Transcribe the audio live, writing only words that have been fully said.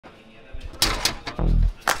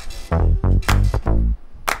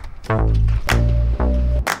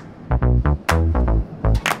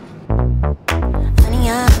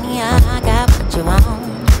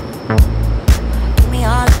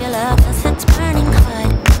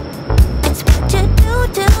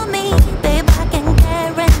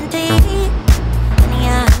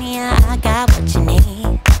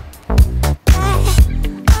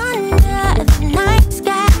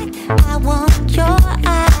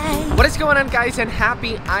What is going on, guys, and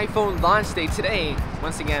happy iPhone launch day. Today,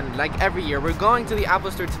 once again, like every year, we're going to the Apple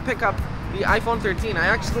Store to pick up the iPhone 13. I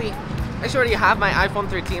actually already have my iPhone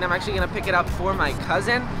 13. I'm actually gonna pick it up for my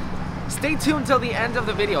cousin. Stay tuned till the end of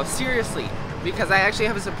the video, seriously, because I actually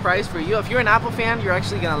have a surprise for you. If you're an Apple fan, you're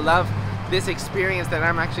actually gonna love this experience that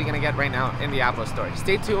I'm actually gonna get right now in the Apple Store.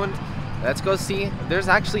 Stay tuned. Let's go see. There's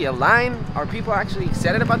actually a line. Are people actually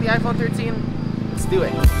excited about the iPhone 13? Let's do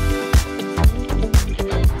it.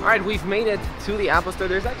 Alright, we've made it to the Apple Store.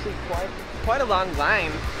 There's actually quite a long line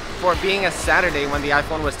for being a Saturday when the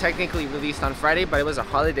iPhone was technically released on Friday, but it was a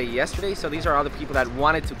holiday yesterday, so these are all the people that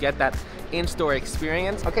wanted to get that in-store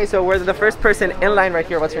experience. Okay, so we're the first person in line right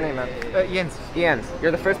here. What's your name, man? Jens. Jens.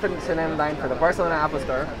 You're the first person in line for the Barcelona Apple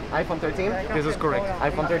Store. iPhone 13? This is correct.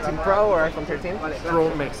 iPhone 13 Pro or iPhone 13?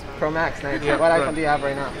 Pro Max. Pro Max, nice. Yeah, what right. iPhone do you have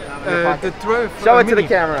right now? The 12. Show it to mini. the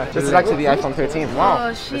camera. This is actually the iPhone 13. Wow. Oh,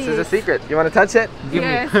 This is a secret. You want to touch it? Give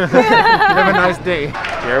Yes. me. Have a nice day.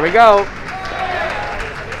 Here we go.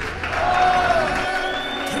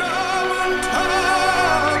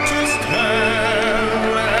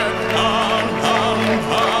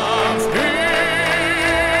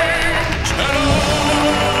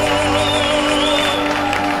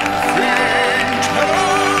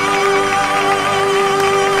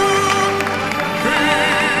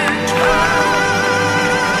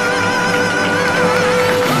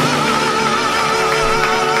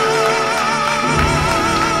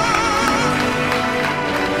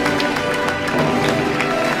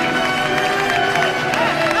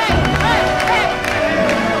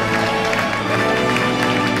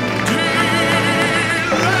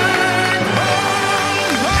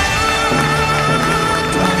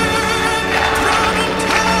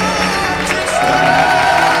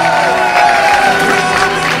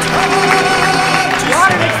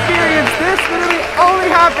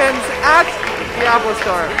 Happens at the Apple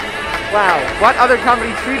Store. Wow, what other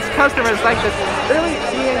company treats customers like this? Literally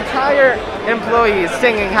the entire employees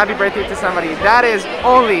singing happy birthday to somebody. That is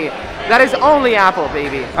only Apple,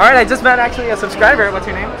 baby. Alright, I just met actually a subscriber. What's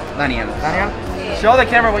your name? Daniel. Daniel? Show the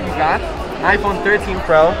camera what you got. iPhone 13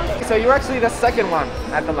 Pro. So you're actually the second one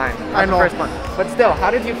at the line, not the first one. But still,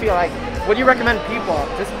 how did you feel? Like, would you recommend people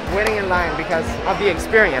just waiting in line because of the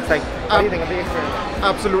experience? Like, what do you think of the experience?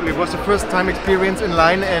 Absolutely. It was the first time experience in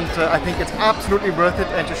line, and I think it's absolutely worth it,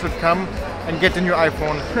 and you should come and get the new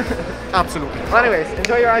iPhone. Absolutely. Well, anyways,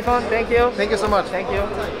 enjoy your iPhone. Thank you. Thank you so much. Thank you.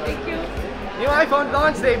 Thank you. New iPhone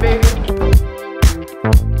launch day, baby.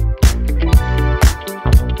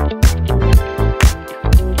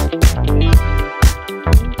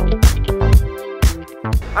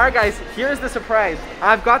 Alright, guys, here's the surprise.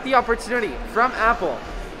 I've got the opportunity from Apple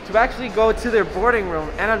to actually go to their boarding room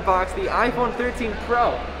and unbox the iPhone 13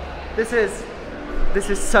 Pro. This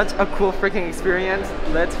is such a cool freaking experience.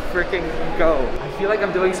 Let's freaking go. I feel like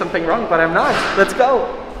I'm doing something wrong, but I'm not. Let's go.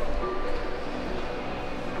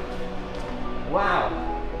 Wow.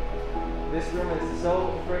 This room is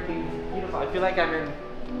so freaking beautiful. I feel like I'm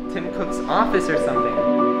in Tim Cook's office or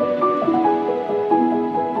something.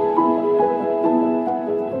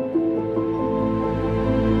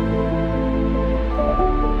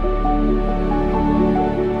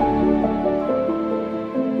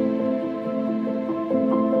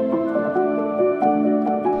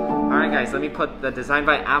 Guys, let me put the Design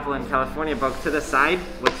by Apple in California book to the side,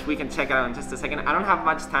 which we can check out in just a second. I don't have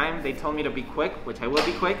much time. They told me to be quick, which I will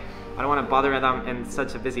be quick. I don't want to bother them in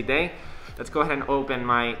such a busy day. Let's go ahead and open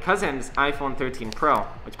my cousin's iPhone 13 Pro,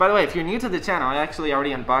 which, by the way, if you're new to the channel, I actually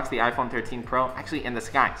already unboxed the iPhone 13 Pro, actually in the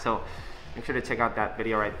sky. So make sure to check out that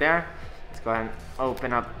video right there. Let's go ahead and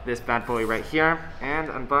open up this bad boy right here and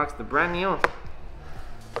unbox the brand new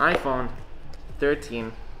iPhone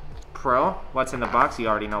 13 Pro. What's in the box? You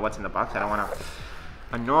already know what's in the box. I don't want to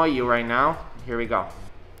annoy you right now. Here we go.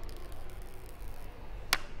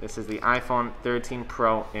 This is the iPhone 13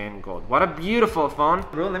 Pro in gold. What a beautiful phone.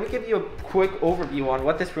 Let me give you a quick overview on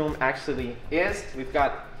what this room actually is. We've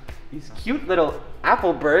got these cute little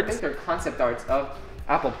Apple birds. I think they're concept arts of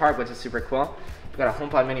Apple Park, which is super cool. We've got a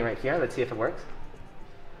HomePod mini right here. Let's see if it works.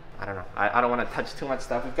 I don't know. I don't want to touch too much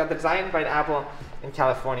stuff. We've got the Design by Apple in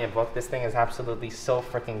California book. This thing is absolutely so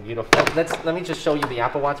freaking beautiful. Let me just show you the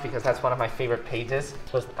Apple Watch because that's one of my favorite pages.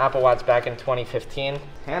 It was Apple Watch back in 2015.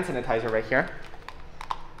 Hand sanitizer right here.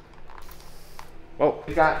 Whoa.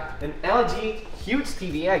 We've got an LG huge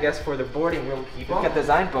TV, I guess, for the boarding room people. We've got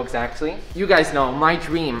design books, actually. You guys know my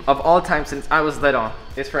dream of all time since I was little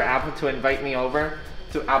is for Apple to invite me over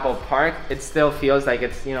to Apple Park. It still feels like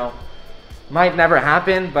it's, you know, might never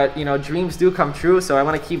happen, but you know, dreams do come true. So I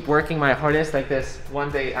want to keep working my hardest like this.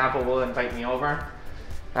 One day Apple will invite me over.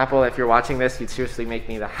 Apple, if you're watching this, you'd seriously make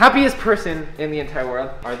me the happiest person in the entire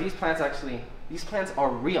world. Are these plants actually, these plants are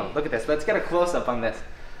real. Look at this, let's get a close-up on this.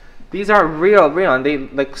 These are real, and they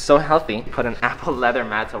look so healthy. Put an Apple leather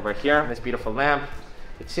mat over here, this beautiful lamp.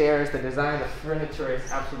 The chairs, the design, the furniture is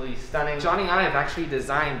absolutely stunning. Johnny and I have actually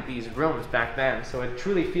designed these rooms back then, so it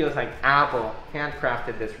truly feels like Apple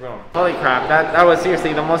handcrafted this room. Holy crap, that was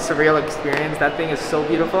seriously the most surreal experience. That thing is so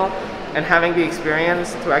beautiful, and having the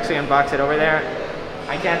experience to actually unbox it over there,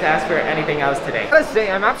 I can't ask for anything else today. I gotta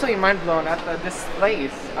say, I'm absolutely mind blown at the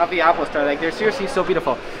displays of the Apple Store. Like, they're seriously so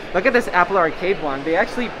beautiful. Look at this Apple Arcade one. They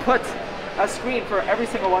actually put a screen for every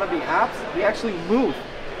single one of the apps. They actually move.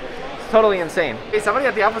 It's totally insane. Hey, somebody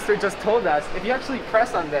at the Apple Store just told us, if you actually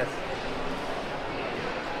press on this,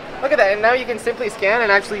 look at that, and now you can simply scan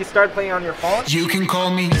and actually start playing on your phone. You can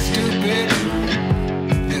call me stupid.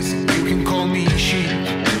 Yes, you can call me sheep.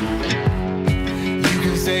 You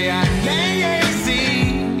can say I'm lazy.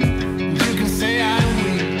 You can say I'm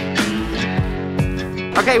weak.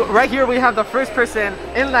 Okay, right here we have the first person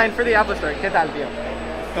in line for the Apple Store. ¿Qué tal, tío?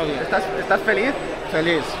 Todo bien. ¿Estás feliz?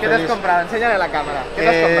 Feliz. ¿Qué te has comprado? Enséñale a la cámara. ¿Qué te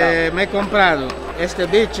has comprado? Me he comprado este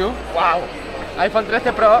bicho. Wow. iPhone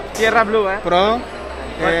 13 Pro, Tierra Blue, Pro.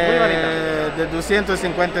 Muy bonito. De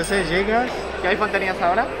 256 GB. ¿Qué iPhone tenías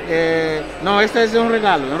ahora? No, este es un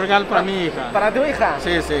regalo para mi hija. ¿Para tu hija?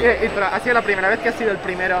 Sí, sí. Pero ¿ha sido la primera vez que has sido el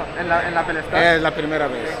primero en la Apple Store? Es la primera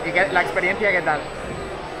vez. ¿Y la experiencia qué tal?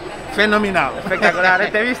 Fenomenal. Espectacular,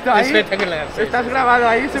 te he visto ahí. Espectacular. Sí, Estás grabado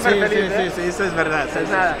ahí súper feliz. Sí, eso es verdad. Pues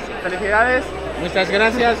nada, felicidades. Muchas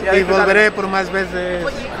gracias y volveré por más veces.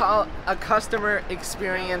 What you call a customer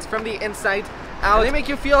experience from the inside out. They make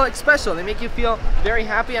you feel special. They make you feel very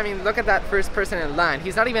happy. I mean, look at that first person in line.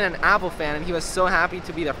 He's not even an Apple fan, and he was so happy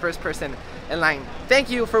to be the first person in line. Thank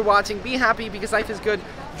you for watching. Be happy because life is good.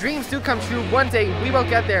 Dreams do come true. One day we will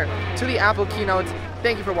get there to the Apple keynote.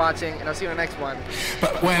 Thank you for watching, and I'll see you in the next one.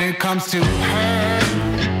 But when it comes to her,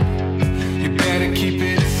 you better keep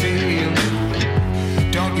it